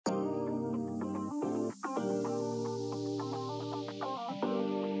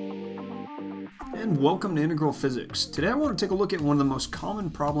and welcome to Integral Physics. Today I want to take a look at one of the most common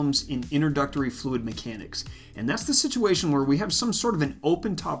problems in introductory fluid mechanics, and that's the situation where we have some sort of an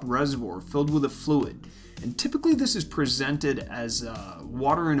open-top reservoir filled with a fluid. And typically this is presented as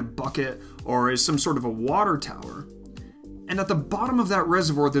water in a bucket or as some sort of a water tower. And at the bottom of that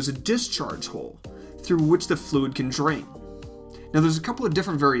reservoir there's a discharge hole through which the fluid can drain. Now there's a couple of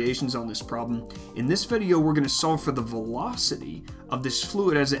different variations on this problem. In this video we're going to solve for the velocity of this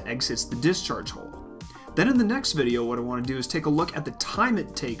fluid as it exits the discharge hole. Then in the next video what I want to do is take a look at the time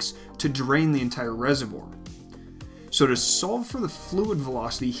it takes to drain the entire reservoir. So to solve for the fluid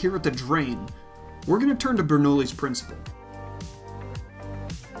velocity here at the drain, we're going to turn to Bernoulli's Principle.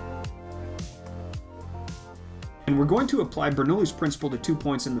 And we're going to apply Bernoulli's Principle to 2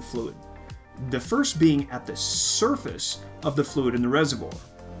 points in the fluid. The first being at the surface of the fluid in the reservoir.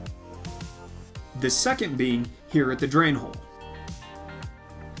 The second being here at the drain hole.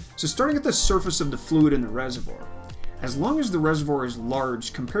 So starting at the surface of the fluid in the reservoir, as long as the reservoir is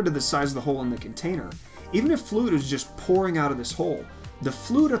large compared to the size of the hole in the container, even if fluid is just pouring out of this hole, the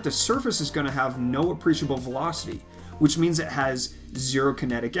fluid at the surface is going to have no appreciable velocity, which means it has zero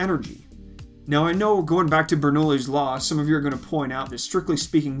kinetic energy. Now I know, going back to Bernoulli's law, some of you are going to point out that strictly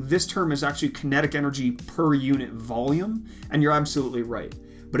speaking this term is actually kinetic energy per unit volume, and you're absolutely right.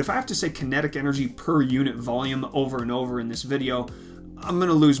 But if I have to say kinetic energy per unit volume over and over in this video, I'm going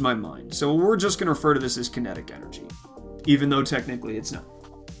to lose my mind. So we're just going to refer to this as kinetic energy, even though technically it's not.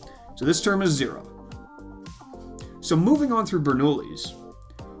 So this term is zero. So moving on through Bernoulli's,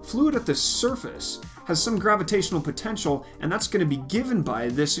 fluid at the surface has some gravitational potential, and that's going to be given by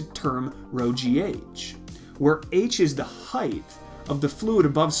this term rho gh, where h is the height of the fluid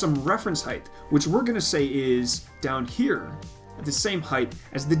above some reference height, which we're going to say is down here at the same height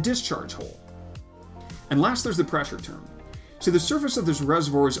as the discharge hole. And last there's the pressure term. So the surface of this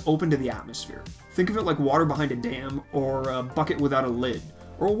reservoir is open to the atmosphere. Think of it like water behind a dam, or a bucket without a lid,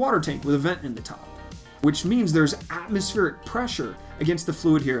 or a water tank with a vent in the top, which means there's atmospheric pressure against the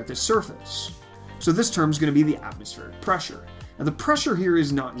fluid here at the surface. So this term is going to be the atmospheric pressure. Now the pressure here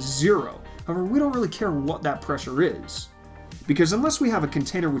is not zero. However, we don't really care what that pressure is, because unless we have a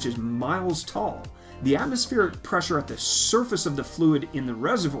container which is miles tall, the atmospheric pressure at the surface of the fluid in the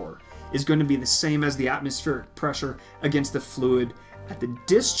reservoir is going to be the same as the atmospheric pressure against the fluid at the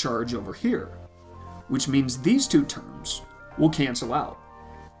discharge over here, which means these two terms will cancel out.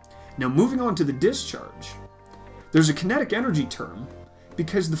 Now moving on to the discharge, there's a kinetic energy term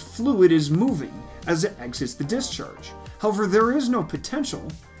because the fluid is moving as it exits the discharge. However, there is no potential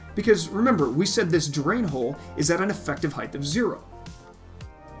because, remember, we said this drain hole is at an effective height of zero.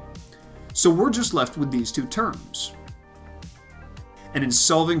 So we're just left with these two terms. And in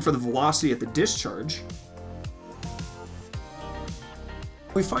solving for the velocity at the discharge,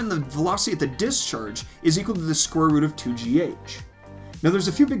 we find the velocity at the discharge is equal to the square root of 2gh. Now there's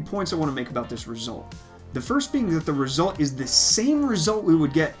a few big points I want to make about this result. The first being that the result is the same result we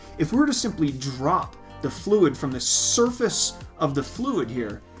would get if we were to simply drop the fluid from the surface of the fluid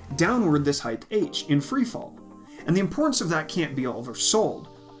here downward this height h in free fall. And the importance of that can't be oversold.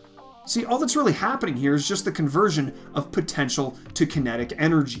 See, all that's really happening here is just the conversion of potential to kinetic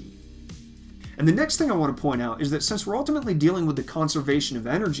energy. And the next thing I want to point out is that since we're ultimately dealing with the conservation of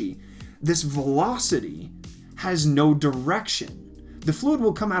energy, this velocity has no direction. The fluid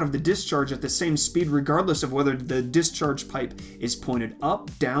will come out of the discharge at the same speed regardless of whether the discharge pipe is pointed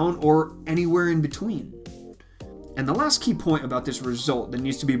up, down, or anywhere in between. And the last key point about this result that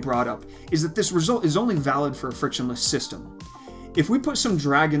needs to be brought up is that this result is only valid for a frictionless system. If we put some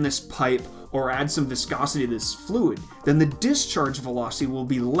drag in this pipe or add some viscosity to this fluid, then the discharge velocity will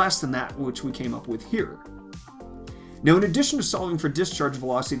be less than that which we came up with here. Now, in addition to solving for discharge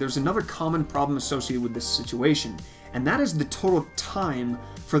velocity, there's another common problem associated with this situation, and that is the total time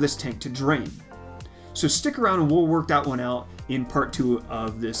for this tank to drain. So stick around and we'll work that one out in part 2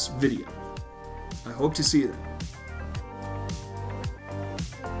 of this video. I hope to see you then.